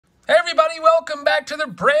Hey everybody, welcome back to the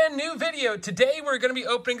brand new video. Today we're going to be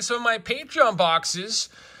opening some of my Patreon boxes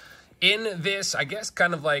in this, I guess,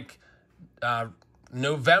 kind of like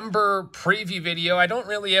November preview video. I don't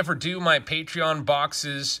really ever do my Patreon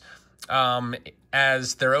boxes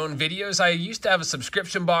as their own videos. I used to have a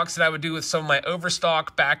subscription box that I would do with some of my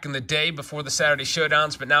overstock back in the day before the Saturday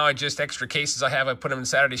Showdowns, but now I just extra cases I put them in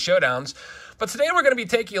Saturday Showdowns. But today we're going to be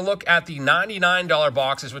taking a look at the $99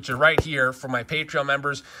 boxes, which are right here for my Patreon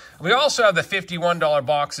members. We also have the $51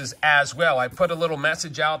 boxes as well. I put a little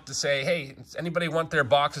message out to say, hey, does anybody want their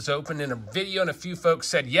boxes opened in a video? And a few folks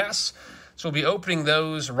said yes. So we'll be opening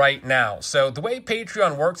those right now. So the way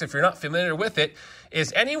Patreon works, if you're not familiar with it,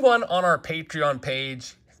 is anyone on our Patreon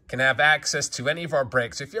page can have access to any of our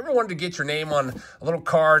breaks. If you ever wanted to get your name on a little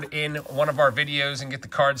card in one of our videos and get the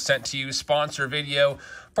card sent to you, sponsor a video,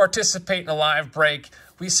 participate in a live break,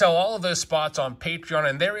 we sell all of those spots on Patreon,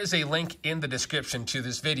 and there is a link in the description to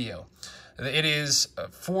this video. It is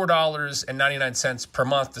 $4.99 per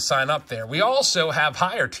month to sign up there. We also have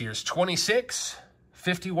higher tiers, $26,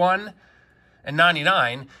 $51, and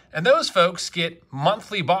 $99, and those folks get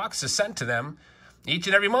monthly boxes sent to them each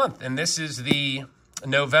and every month. And this is the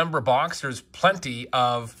November box. There's plenty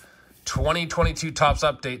of 2022 Topps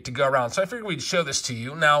Update to go around, so I figured we'd show this to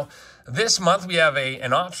you. Now, this month we have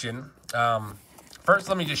an option. First,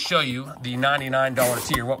 let me just show you the $99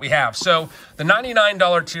 tier, what we have. So the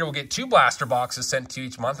 $99 tier will get 2 blaster boxes sent to you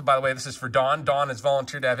each month. And by the way, this is for Don. Don has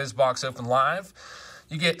volunteered to have his box open live.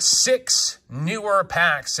 You get 6 newer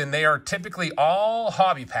packs, and they are typically all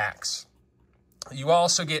hobby packs. You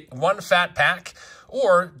also get 1 fat pack,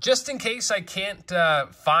 or just in case I can't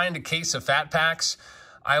find a case of fat packs,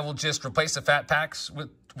 I will just replace the fat packs with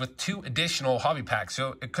 2 additional hobby packs.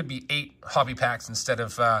 So it could be 8 hobby packs instead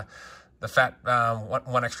of the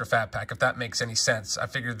one extra fat pack, if that makes any sense. I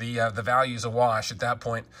figured the value's a wash at that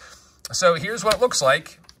point. So here's what it looks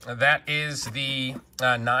like. That is the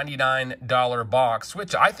 $99 box,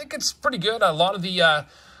 which I think it's pretty good. A lot of the, I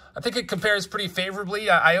think it compares pretty favorably.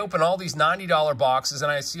 I open all these $90 boxes,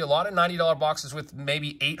 and I see a lot of $90 boxes with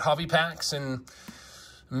maybe 8 hobby packs, and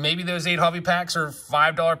maybe those 8 hobby packs are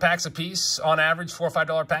 $5 packs a piece on average, $4 or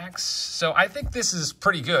 $5 packs. So I think this is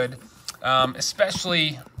pretty good,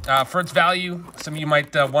 especially for its value. Some of you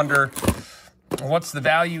might wonder, what's the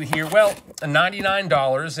value here? Well,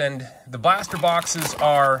 $99, and the blaster boxes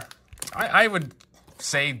are, I would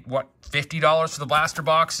say, what, $50 for the blaster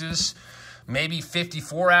boxes, maybe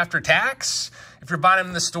 $54 after tax. If you're buying them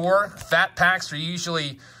in the store, fat packs are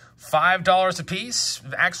usually $5 a piece.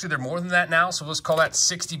 Actually, they're more than that now, so let's call that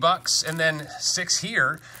 60 bucks. And then 6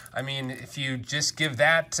 here. I mean, if you just give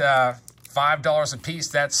that $5 a piece,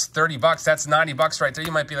 that's 30 bucks. That's 90 bucks right there.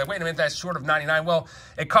 You might be like, wait a minute, that's short of 99. Well,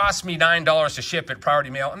 it costs me $9 to ship it, priority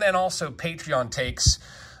mail. And then also Patreon takes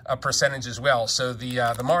a percentage as well. So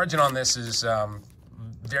the margin on this is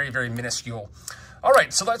very, very minuscule. All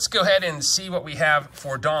right, so let's go ahead and see what we have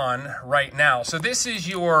for Dawn right now. So this is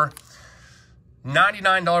your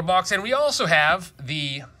 $99 box, and we also have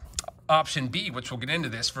the option B, which we'll get into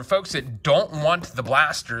this. For folks that don't want the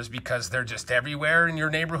blasters because they're just everywhere in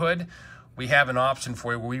your neighborhood, we have an option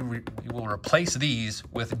for you where we will replace these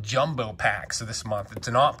with jumbo packs this month. It's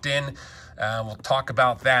an opt-in. We'll talk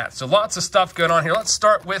about that. So lots of stuff going on here. Let's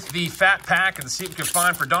start with the fat pack and see what we can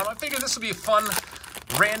find for Dawn. I figure this will be a fun,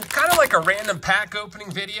 kind of like a random pack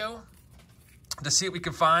opening video to see what we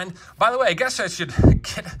can find. By the way, I guess I should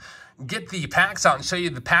get the packs out and show you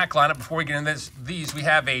the pack lineup before we get into these. We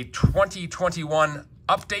have a 2021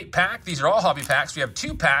 update pack. These are all hobby packs. We have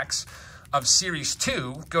 2 packs of Series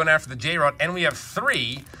 2 going after the J-Rod, and we have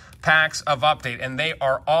 3 packs of update, and they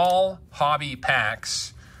are all hobby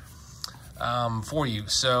packs for you.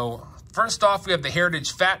 So first off, we have the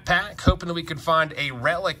Heritage Fat Pack, hoping that we could find a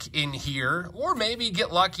relic in here, or maybe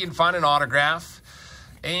get lucky and find an autograph.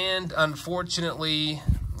 And unfortunately,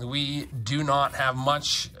 we do not have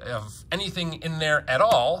much of anything in there at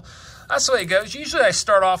all. That's the way it goes. Usually I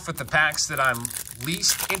start off with the packs that I'm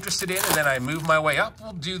least interested in, and then I move my way up.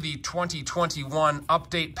 We'll do the 2021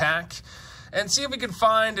 update pack and see if we can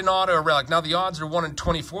find an auto or relic. Now, the odds are 1 in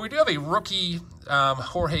 24. We do have a rookie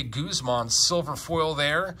Jorge Guzman silver foil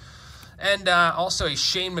there, and also a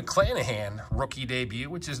Shane McClanahan rookie debut,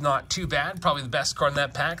 which is not too bad. Probably the best card in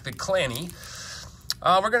that pack, the Clanny.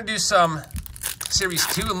 We're going to do some Series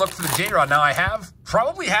 2 and look for the J-Rod. Now, I have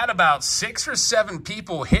probably had about 6 or 7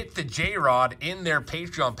 people hit the J-Rod in their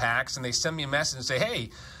Patreon packs, and they send me a message and say, hey,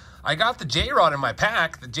 I got the J-Rod in my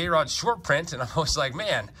pack, the J-Rod short print, and I was like,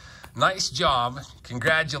 man, nice job.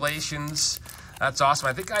 Congratulations. That's awesome.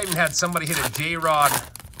 I think I even had somebody hit a J-Rod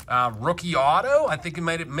rookie auto. I think it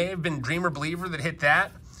may have been Dreamer Believer that hit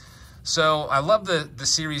that. So I love the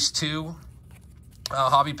Series 2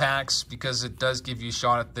 hobby packs because it does give you a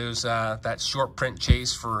shot at those that short print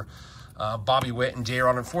chase for Bobby Witt and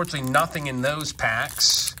J-Rod. Unfortunately, nothing in those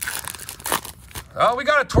packs. Oh, we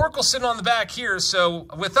got a Torkelson on the back here. So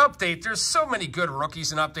with Update, there's so many good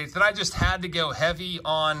rookies in Update that I just had to go heavy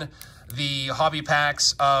on the hobby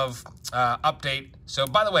packs of Update. So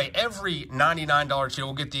by the way, every $99 tier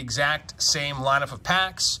will get the exact same lineup of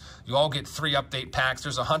packs. You all get 3 Update packs.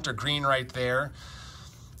 There's a Hunter Green right there.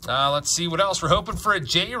 Let's see what else. We're hoping for a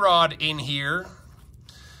J-Rod in here.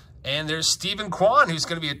 And there's Stephen Kwan, who's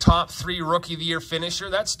going to be a top 3 Rookie of the Year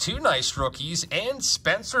finisher. That's 2 nice rookies. And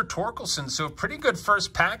Spencer Torkelson. So a pretty good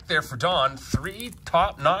first pack there for Don. 3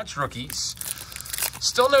 top-notch rookies.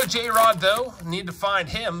 Still no J-Rod, though. Need to find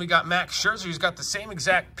him. We got Max Scherzer, who's got the same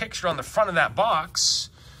exact picture on the front of that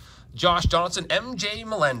box. Josh Donaldson, MJ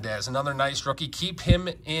Melendez, another nice rookie. Keep him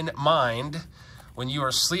in mind when you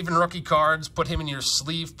are sleeving rookie cards. Put him in your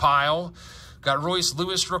sleeve pile. Got Royce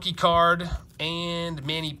Lewis rookie card, and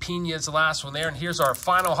Manny Pena is the last one there. And here's our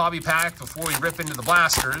final hobby pack before we rip into the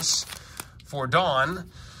blasters for Dawn.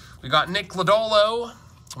 We got Nick Lodolo,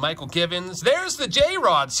 Michael Givens. There's the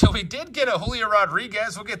J-Rod. So we did get a Julio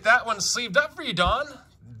Rodriguez. We'll get that one sleeved up for you, Dawn.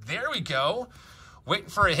 There we go. Waiting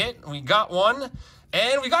for a hit. We got one.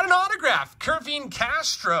 And we got an autograph, Kervin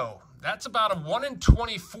Castro. That's about a 1 in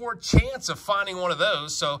 24 chance of finding one of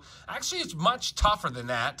those. So actually it's much tougher than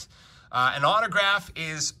that. An autograph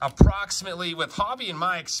is approximately, with hobby in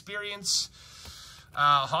my experience,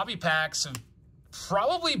 hobby packs have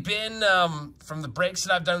probably been, from the breaks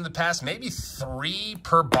that I've done in the past, maybe 3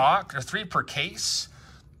 per box or 3 per case.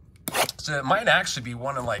 So it might actually be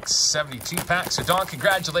 1 in like 72 packs. So Don,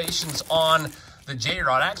 congratulations on the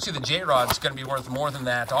J-Rod. Actually, the J-Rod's going to be worth more than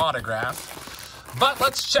that autograph. But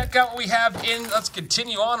let's check out what we have in. Let's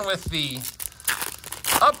continue on with the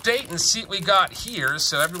Update and see what we got here.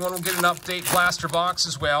 So everyone will get an Update blaster box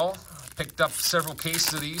as well. Picked up several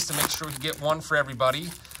cases of these to make sure we can get one for everybody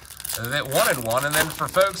that wanted one. And then for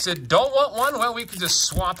folks that don't want one, well, we can just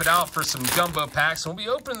swap it out for some jumbo packs. And we'll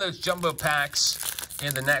be opening those jumbo packs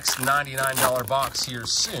in the next $99 box here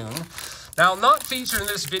soon. Now, not featured in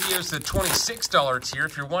this video is the $26 tier.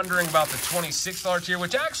 If you're wondering about the $26 tier,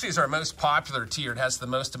 which actually is our most popular tier, it has the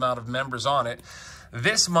most amount of members on it.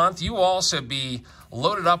 This month, you will also be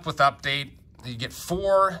loaded up with Update. You get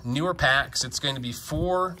 4 newer packs. It's going to be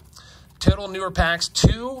 4 total newer packs.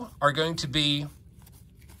 2 are going to be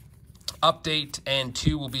Update, and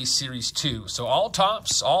 2 will be Series 2. So all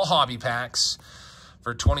tops, all hobby packs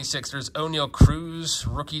for 26. There's O'Neal Cruz,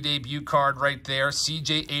 rookie debut card right there.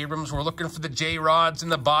 C.J. Abrams. We're looking for the J-Rods and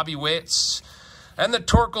the Bobby Witts and the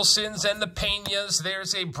Torkelsons and the Peñas.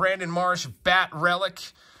 There's a Brandon Marsh bat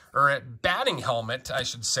relic, or a batting helmet, I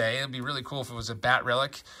should say. It'd be really cool if it was a bat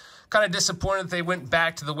relic. Kind of disappointed they went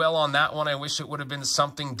back to the well on that one. I wish it would have been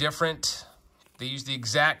something different. They used the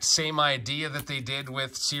exact same idea that they did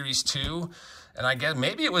with Series 2. And I guess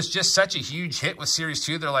maybe it was just such a huge hit with Series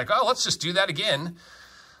 2. They're like, oh, let's just do that again.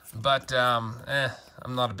 But I'm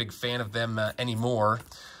not a big fan of them anymore.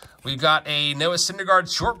 We got a Noah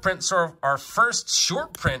Syndergaard short print. So our first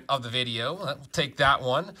short print of the video. We'll take that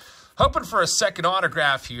one. Hoping for a second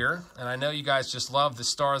autograph here. And I know you guys just love the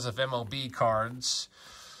Stars of MLB cards.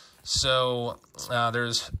 So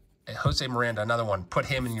there's Jose Miranda, another one. Put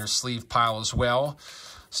him in your sleeve pile as well.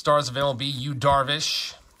 Stars of MLB, Yu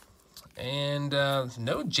Darvish. And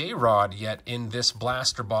no J-Rod yet in this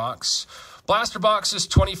blaster box. Blaster box is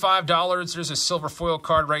 $25. There's a silver foil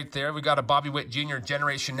card right there. We got a Bobby Witt Jr.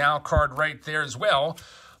 Generation Now card right there as well.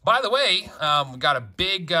 By the way, we got a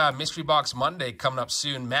big Mystery Box Monday coming up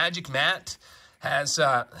soon. Magic Matt has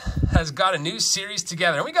got a new series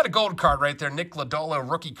together. And we got a gold card right there. Nick Lodolo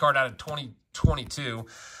rookie card out of 2022.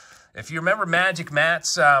 If you remember Magic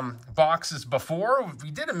Matt's boxes before, we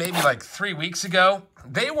did it maybe like 3 weeks ago.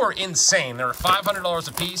 They were insane. They were $500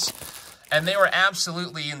 a piece, and they were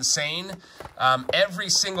absolutely insane. Every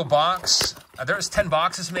single box, there was 10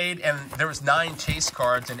 boxes made, and there was 9 chase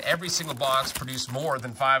cards, and every single box produced more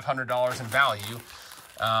than $500 in value.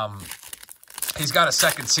 He's got a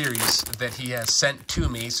second series that he has sent to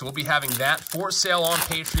me, so we'll be having that for sale on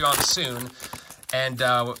Patreon soon. And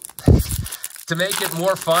to make it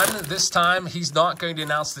more fun, this time he's not going to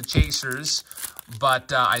announce the chasers,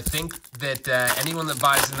 but I think that anyone that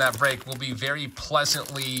buys in that break will be very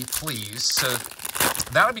pleasantly pleased. So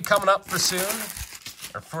that'll be coming up for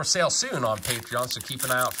sale soon on Patreon, so keep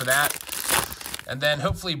an eye out for that. And then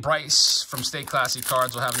hopefully Bryce from Stay Classy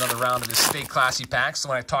Cards will have another round of his Stay Classy packs. So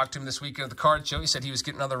when I talked to him this weekend at the card show, he said he was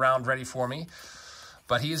getting another round ready for me.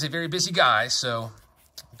 But he is a very busy guy, so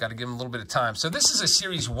Got to give him a little bit of time. So this is a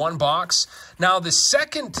Series 1 box. Now, the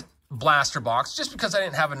second blaster box, just because I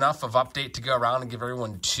didn't have enough of update to go around and give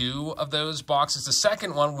everyone 2 of those boxes, the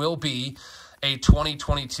second one will be a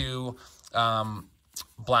 2022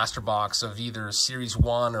 blaster box of either Series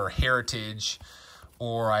 1 or Heritage,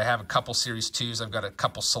 or I have a couple Series 2s. I've got a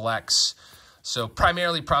couple selects. So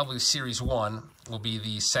primarily probably Series 1 will be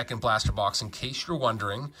the second blaster box, in case you're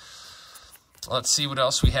wondering. Let's see what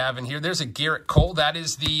else we have in here. There's a Garrett Cole. That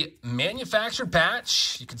is the manufactured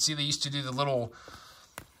patch. You can see they used to do the little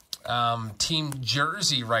team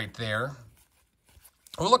jersey right there.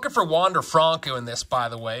 We're looking for Wander Franco in this, by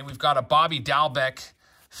the way. We've got a Bobby Dalbec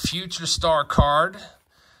Future Star card.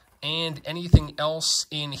 And anything else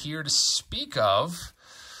in here to speak of?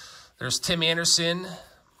 There's Tim Anderson,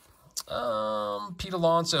 Pete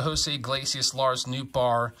Alonso, Jose Iglesias, Lars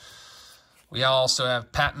Nootbaar. We also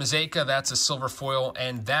have Pat Mazeka. That's a silver foil,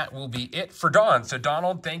 and that will be it for Don. So,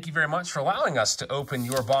 Donald, thank you very much for allowing us to open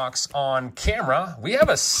your box on camera. We have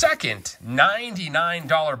a second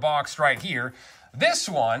 $99 box right here. This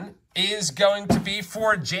one is going to be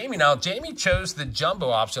for Jamie. Now, Jamie chose the jumbo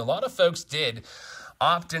option. A lot of folks did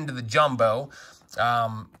opt into the jumbo.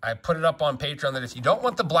 I put it up on Patreon that if you don't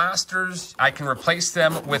want the blasters, I can replace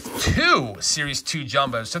them with 2 Series 2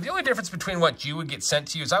 jumbos. So the only difference between what you would get sent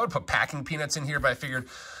to you is I would put packing peanuts in here, but I figured,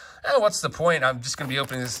 what's the point? I'm just going to be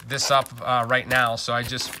opening this up right now. So I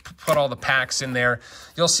just put all the packs in there.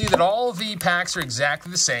 You'll see that all the packs are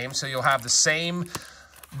exactly the same. So you'll have the same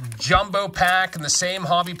jumbo pack and the same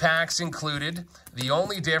hobby packs included. The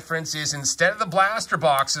only difference is instead of the blaster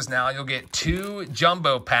boxes now, you'll get 2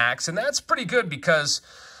 jumbo packs. And that's pretty good because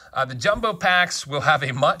the jumbo packs will have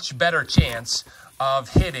a much better chance of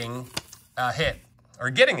hitting a hit or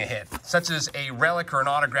getting a hit, such as a relic or an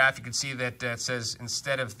autograph. You can see that it says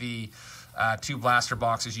instead of the 2 blaster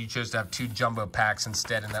boxes, you chose to have 2 jumbo packs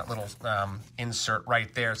instead in that little insert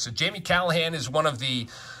right there. So Jamie Callahan is one of the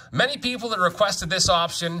many people that requested this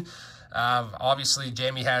option. Obviously,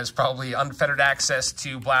 Jamie has probably unfettered access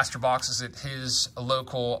to blaster boxes at his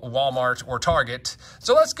local Walmart or Target.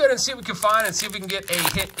 So let's go ahead and see what we can find and see if we can get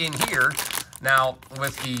a hit in here. Now,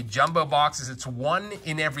 with the jumbo boxes, it's 1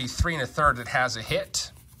 in every 3 1/3 that has a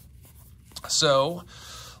hit. So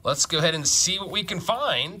let's go ahead and see what we can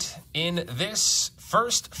find in this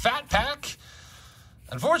first fat pack.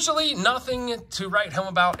 Unfortunately, nothing to write home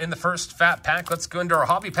about in the first fat pack. Let's go into our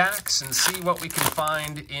hobby packs and see what we can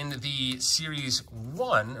find in the Series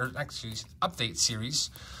 1, or actually Update Series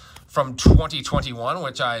from 2021,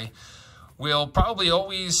 which I will probably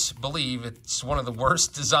always believe it's one of the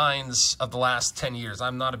worst designs of the last 10 years.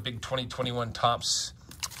 I'm not a big 2021 Topps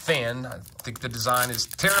fan. I think the design is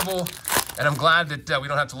terrible, and I'm glad that we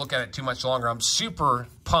don't have to look at it too much longer. I'm super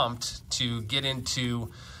pumped to get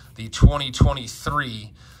into the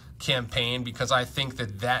 2023 campaign because I think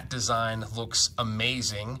that design looks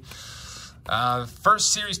amazing.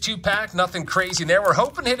 First Series 2 pack, nothing crazy in there. We're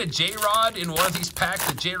hoping to hit a J-Rod in one of these packs,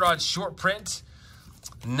 the J-Rod short print.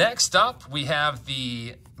 Next up, we have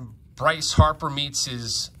the Bryce Harper meets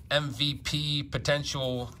his MVP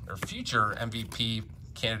potential or future MVP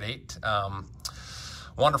candidate.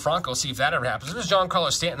 Wander Franco, see if that ever happens. There's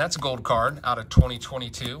Giancarlo Stanton. That's a gold card out of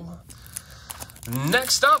 2022.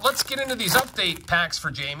 Next up, let's get into these update packs for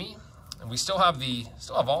Jamie. And we still have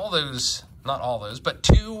all those, not all those, but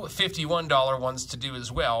 2 $51 ones to do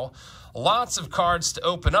as well. Lots of cards to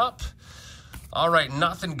open up. All right,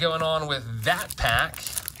 nothing going on with that pack.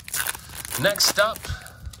 Next up,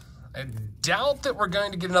 I doubt that we're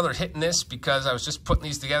going to get another hit in this because I was just putting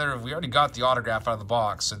these together and we already got the autograph out of the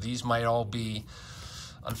box. So these might all be,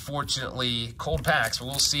 unfortunately, cold packs. But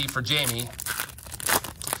we'll see for Jamie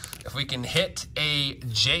if we can hit a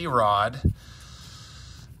J-Rod.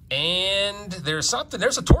 And there's a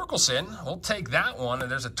Torkelson. We'll take that one. And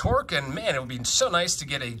there's a Torque, and man, it would be so nice to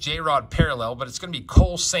get a J-Rod parallel, but it's going to be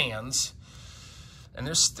Cole Sands. And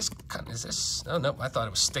there's this, oh no, I thought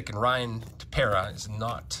it was sticking. Ryan Tepera is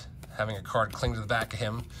not having a card cling to the back of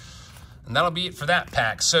him. And that'll be it for that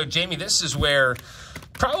pack. So, Jamie, this is where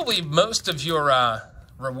probably most of your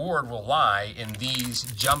reward will lie in these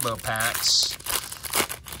jumbo packs.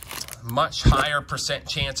 Much higher percent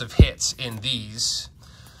chance of hits in these.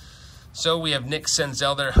 So we have Nick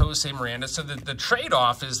Senzel there, Jose Miranda. So the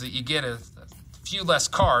trade-off is that you get a few less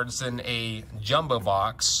cards than a jumbo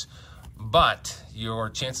box, but your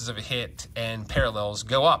chances of a hit and parallels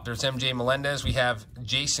go up. There's MJ Melendez. We have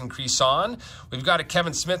Jason Creason. We've got a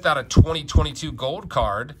Kevin Smith out of 2022 gold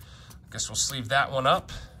card. I guess we'll sleeve that one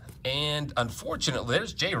up. And unfortunately,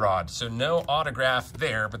 there's J-Rod. So no autograph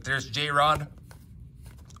there, but there's J-Rod.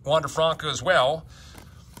 Wander Franco as well.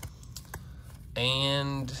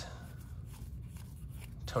 And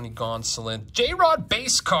Tony Gonsolin. J-Rod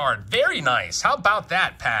base card. Very nice. How about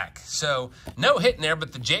that pack? So, no hit in there,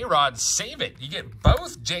 but the J-Rods save it. You get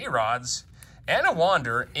both J-Rods and a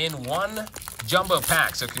Wander in one jumbo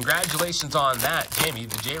pack. So, congratulations on that, Jamie.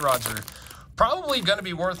 The J-Rods are probably going to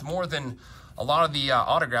be worth more than a lot of the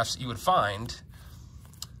autographs that you would find.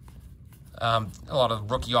 A lot of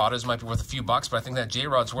rookie autos might be worth a few bucks, but I think that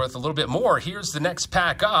J-Rod's worth a little bit more. Here's the next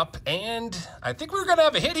pack up, and I think we're going to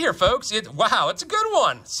have a hit here, folks. Wow, it's a good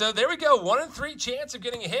one. So there we go, 1 in 3 chance of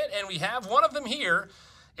getting a hit, and we have one of them here.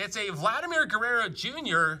 It's a Vladimir Guerrero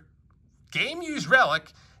Jr. game-used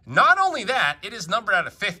relic. Not only that, it is numbered out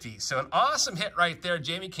of 50. So an awesome hit right there,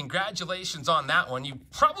 Jamie. Congratulations on that one. You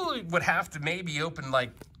probably would have to maybe open like,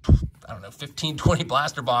 I don't know, 15, 20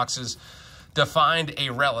 blaster boxes to find a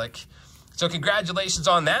relic. So congratulations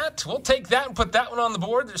on that. We'll take that and put that one on the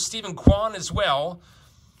board. There's Stephen Kwan as well.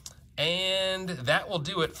 And that will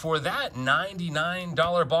do it for that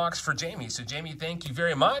 $99 box for Jamie. So Jamie, thank you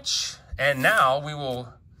very much. And now we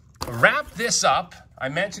will wrap this up. I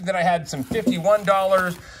mentioned that I had some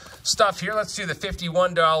 $51 stuff here. Let's do the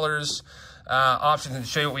 $51 options and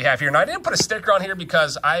show you what we have here. Now, I didn't put a sticker on here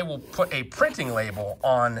because I will put a printing label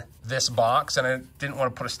on this box, and I didn't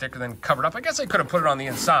want to put a sticker then cover it up. I guess I could have put it on the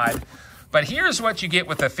inside. But here's what you get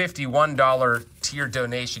with a $51 tier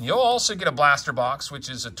donation. You'll also get a blaster box, which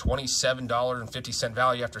is a $27.50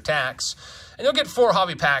 value after tax. And you'll get 4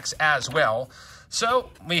 hobby packs as well.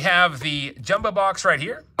 So we have the jumbo box right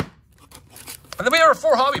here. And then we have our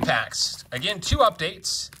 4 hobby packs. Again, 2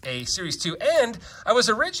 updates, a Series 2. And I was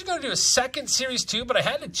originally going to do a second Series 2, but I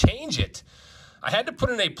had to change it. I had to put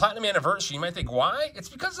in a Platinum Anniversary. You might think, why? It's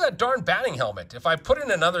because of that darn batting helmet. If I put in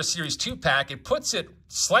another Series 2 pack, it puts it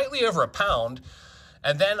slightly over £1.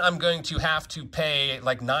 And then I'm going to have to pay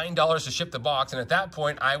like $9 to ship the box. And at that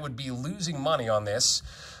point, I would be losing money on this.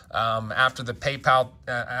 After the PayPal,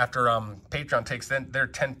 Patreon takes their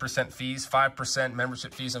 10% fees, 5%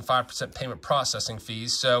 membership fees, and 5% payment processing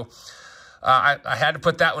fees. So I had to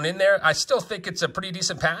put that one in there. I still think it's a pretty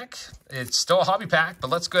decent pack. It's still a hobby pack, but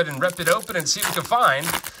let's go ahead and rip it open and see what we can find.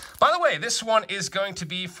 By the way, this one is going to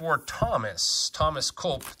be for Thomas. Thomas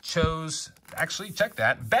Culp chose, actually, check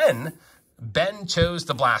that, Ben chose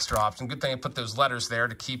the blaster option. Good thing I put those letters there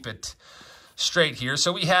to keep it straight here.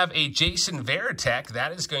 So we have a Jason Varitek.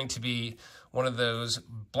 That is going to be one of those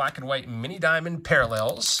black and white mini diamond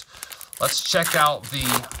parallels. Let's check out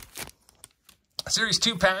the Series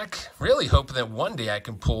 2 pack. Really hoping that one day I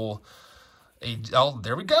can pull a, oh,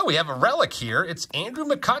 there we go. We have a relic here. It's Andrew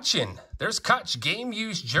McCutchen. There's Kutch,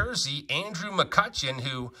 game-used jersey, Andrew McCutchen,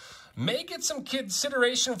 who may get some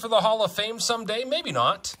consideration for the Hall of Fame someday. Maybe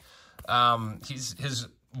not. His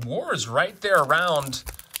war is right there around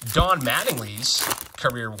Don Mattingly's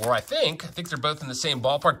career war, I think. I think they're both in the same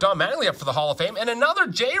ballpark. Don Mattingly up for the Hall of Fame. And another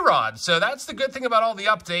J-Rod. So that's the good thing about all the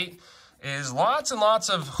update is lots and lots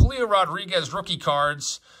of Julio Rodriguez rookie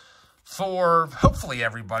cards for hopefully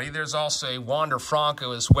everybody. There's also a Wander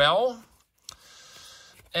Franco as well.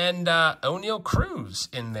 And O'Neal Cruz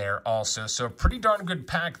in there also. So a pretty darn good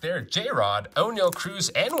pack there. J-Rod, O'Neal Cruz,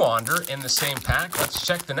 and Wander in the same pack. Let's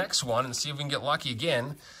check the next one and see if we can get lucky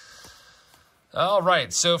again. All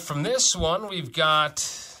right, so from this one, we've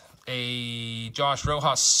got a Josh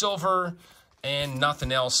Rojas silver and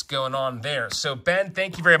nothing else going on there. So, Ben,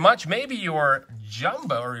 thank you very much. Maybe your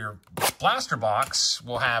jumbo or your blaster box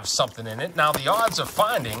will have something in it. Now, the odds of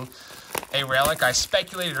finding a relic, I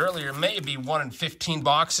speculated earlier, may be 1 in 15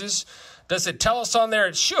 boxes. Does it tell us on there?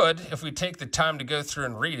 It should. If we take the time to go through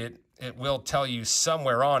and read it, it will tell you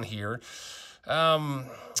somewhere on here.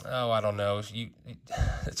 Oh, I don't know.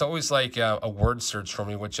 It's always like a word search for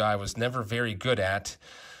me, which I was never very good at.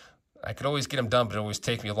 I could always get them done, but it always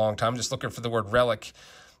take me a long time. I'm just looking for the word relic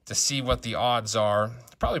to see what the odds are.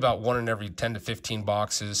 Probably about 1 in every 10 to 15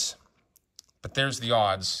 boxes. But there's the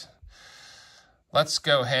odds. Let's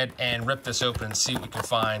go ahead and rip this open and see what we can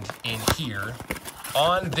find in here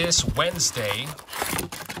on this Wednesday.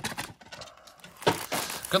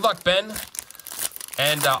 Good luck, Ben.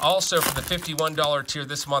 And also for the $51 tier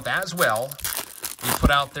this month as well, we put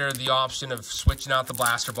out there the option of switching out the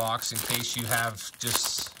blaster box in case you have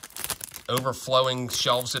just overflowing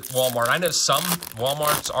shelves at Walmart. I know some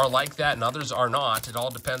Walmarts are like that and others are not. It all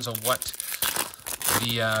depends on what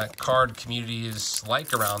the card community is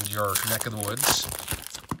like around your neck of the woods.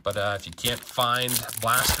 But if you can't find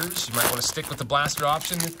blasters, you might want to stick with the blaster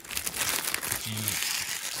option. If you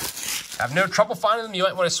have no trouble finding them, you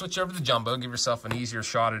might want to switch over to the jumbo. Give yourself an easier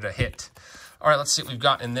shot at a hit. All right, let's see what we've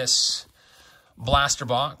got in this blaster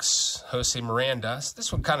box, Jose Miranda.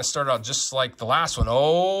 This one kind of started out just like the last one.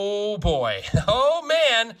 Oh, boy. Oh,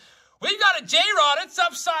 man. We got a J-Rod. It's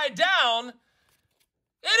upside down.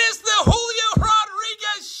 It is the Julio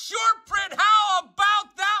Rodriguez short print. How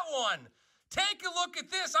about that one? Take a look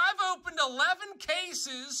at this. I've opened 11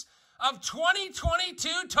 cases of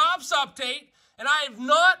 2022 Topps Update, and I have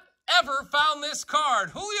not ever found this card.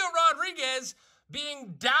 Julio Rodriguez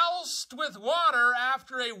being doused with water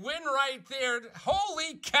after a win right there.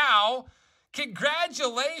 Holy cow.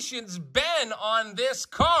 Congratulations, Ben, on this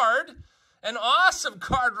card. An awesome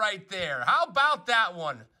card right there. How about that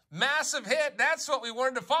one? Massive hit. That's what we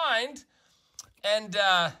wanted to find. And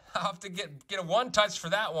I'll have to get a one touch for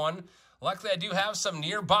that one. Luckily, I do have some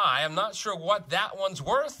nearby. I'm not sure what that one's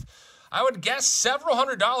worth. I would guess several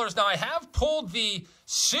 $100s. Now, I have pulled the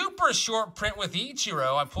super short print with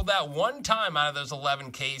Ichiro. I pulled that one time out of those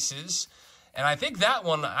 11 cases. And I think that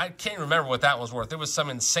one, I can't remember what that was worth. It was some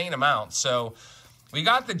insane amount. So we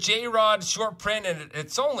got the J-Rod short print, and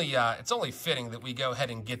it's only fitting that we go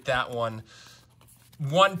ahead and get that one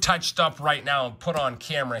touched up right now and put on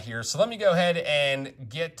camera here. So let me go ahead and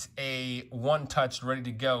get a one touch ready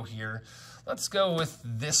to go here. Let's go with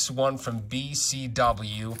this one from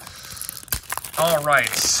BCW. All right,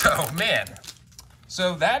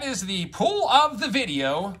 so that is the pull of the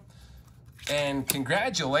video, and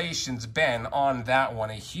congratulations, Ben, on that one.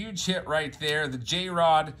 A huge hit right there. The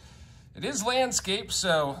J-Rod, it is landscape,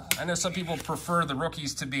 so I know some people prefer the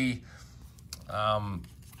rookies to be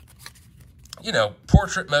you know,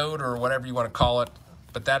 portrait mode or whatever you want to call it,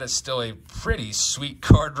 but that is still a pretty sweet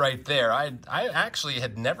card right there. I actually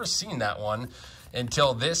had never seen that one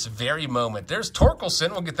until this very moment. There's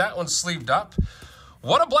Torkelson. We'll get that one sleeved up.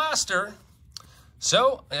 What a blaster.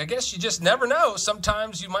 So I guess you just never know.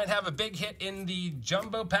 Sometimes you might have a big hit in the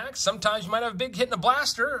jumbo pack. Sometimes you might have a big hit in a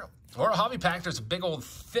blaster or a hobby pack. There's a big old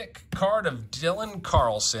thick card of Dylan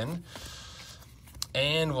Carlson.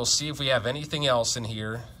 And we'll see if we have anything else in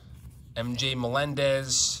here. MJ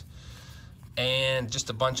Melendez, and just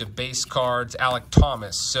a bunch of base cards, Alec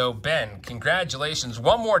Thomas. So, Ben, congratulations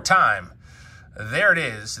one more time. There it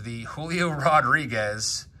is, the Julio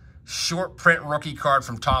Rodriguez short print rookie card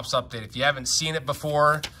from Topps Update. If you haven't seen it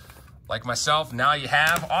before, like myself, now you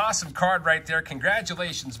have. Awesome card right there.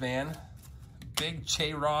 Congratulations, man. Big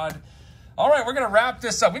J-Rod. All right, we're going to wrap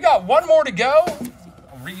this up. We got one more to go.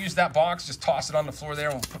 I'll reuse that box, just toss it on the floor there,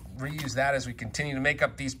 and we'll reuse that as we continue to make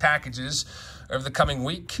up these packages over the coming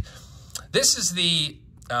week. This is the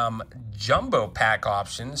jumbo pack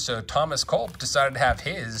option. So Thomas Culp decided to have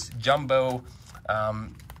his jumbo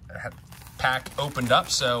pack opened up.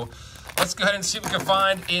 So let's go ahead and see what we can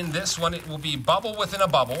find in this one. It will be bubble within a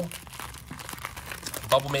bubble.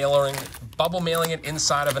 Bubble mailing it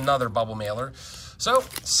inside of another bubble mailer. So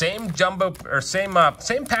same jumbo or same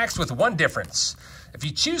packs with one difference. If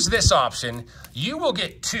you choose this option, you will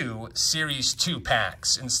get 2 Series 2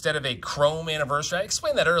 packs instead of a Chrome Anniversary. I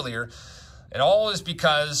explained that earlier. It all is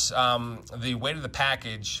because the weight of the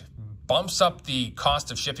package bumps up the cost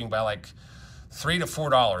of shipping by like $3 to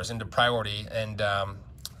 $4 into priority. And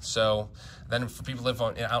so then for people who live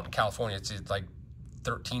out in California, it's like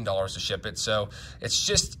 $13 to ship it. So it's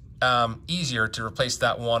just easier to replace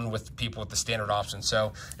that one with people with the standard option.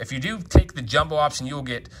 So if you do take the jumbo option, you will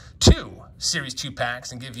get 2 Series 2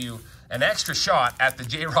 packs and give you an extra shot at the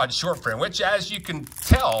J-Rod short print, which, as you can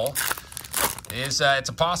tell, is it's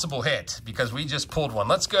a possible hit because we just pulled one.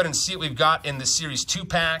 Let's go ahead and see what we've got in the Series 2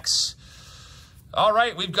 packs. All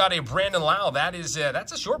right, we've got a Brandon Lau.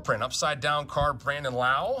 That's a short print, upside down card, Brandon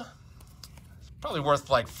Lau. Probably worth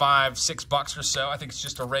like $5, $6 or so. I think it's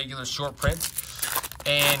just a regular short print.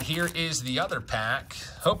 And here is the other pack.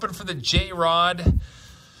 Hoping for the J-Rod.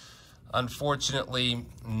 Unfortunately,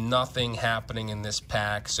 nothing happening in this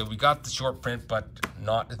pack. So we got the short print, but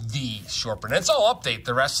not the short print. It's all update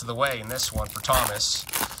the rest of the way in this one for Thomas.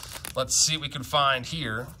 Let's see what we can find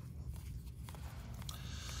here.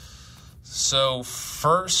 So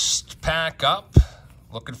first pack up,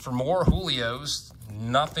 looking for more Julios.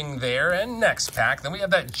 Nothing there. And next pack. Then we have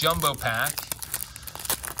that jumbo pack.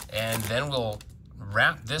 And then we'll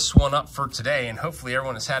wrap this one up for today, and hopefully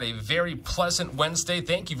everyone has had a very pleasant Wednesday.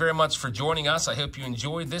 Thank you very much for joining us. I hope you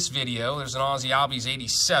enjoyed this video. There's an Ozzy Albies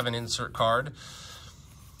 87 insert card.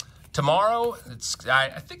 Tomorrow,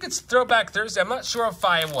 I think it's Throwback Thursday. I'm not sure if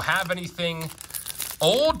I will have anything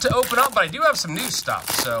old to open up, but I do have some new stuff,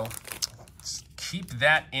 so keep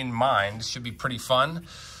that in mind. It should be pretty fun.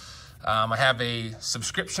 I have a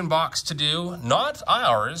subscription box to do. Not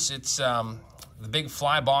ours. It's the big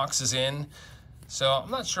fly box is in. So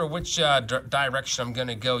I'm not sure which direction I'm going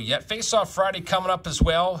to go yet. Face-Off Friday coming up as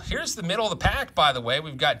well. Here's the middle of the pack, by the way.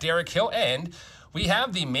 We've got Derek Hill, and we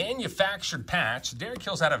have the manufactured patch. Derek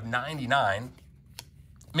Hill's out of 99.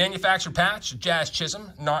 Manufactured patch, Jazz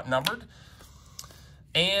Chisholm, not numbered.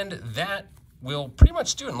 And that will pretty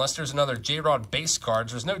much do, unless there's another J-Rod base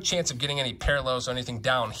cards. There's no chance of getting any parallels or anything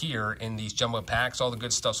down here in these jumbo packs. All the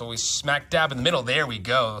good stuff's always smack dab in the middle. There we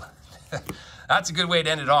go. That's a good way to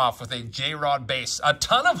end it off with a J-Rod base. A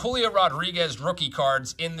ton of Julio Rodriguez rookie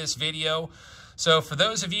cards in this video. So for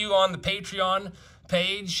those of you on the Patreon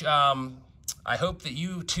page, I hope that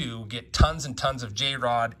you too get tons and tons of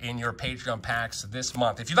J-Rod in your Patreon packs this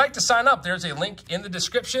month. If you'd like to sign up, there's a link in the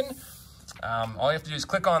description. All you have to do is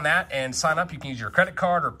click on that and sign up. You can use your credit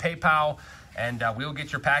card or PayPal, and we'll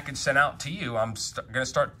get your package sent out to you. I'm going to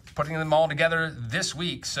start putting them all together this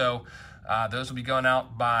week, so those will be going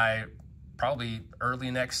out by probably early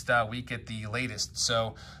next week at the latest.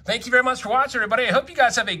 So thank you very much for watching, everybody. I hope you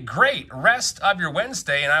guys have a great rest of your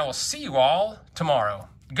Wednesday, and I will see you all tomorrow.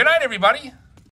 Good night, everybody.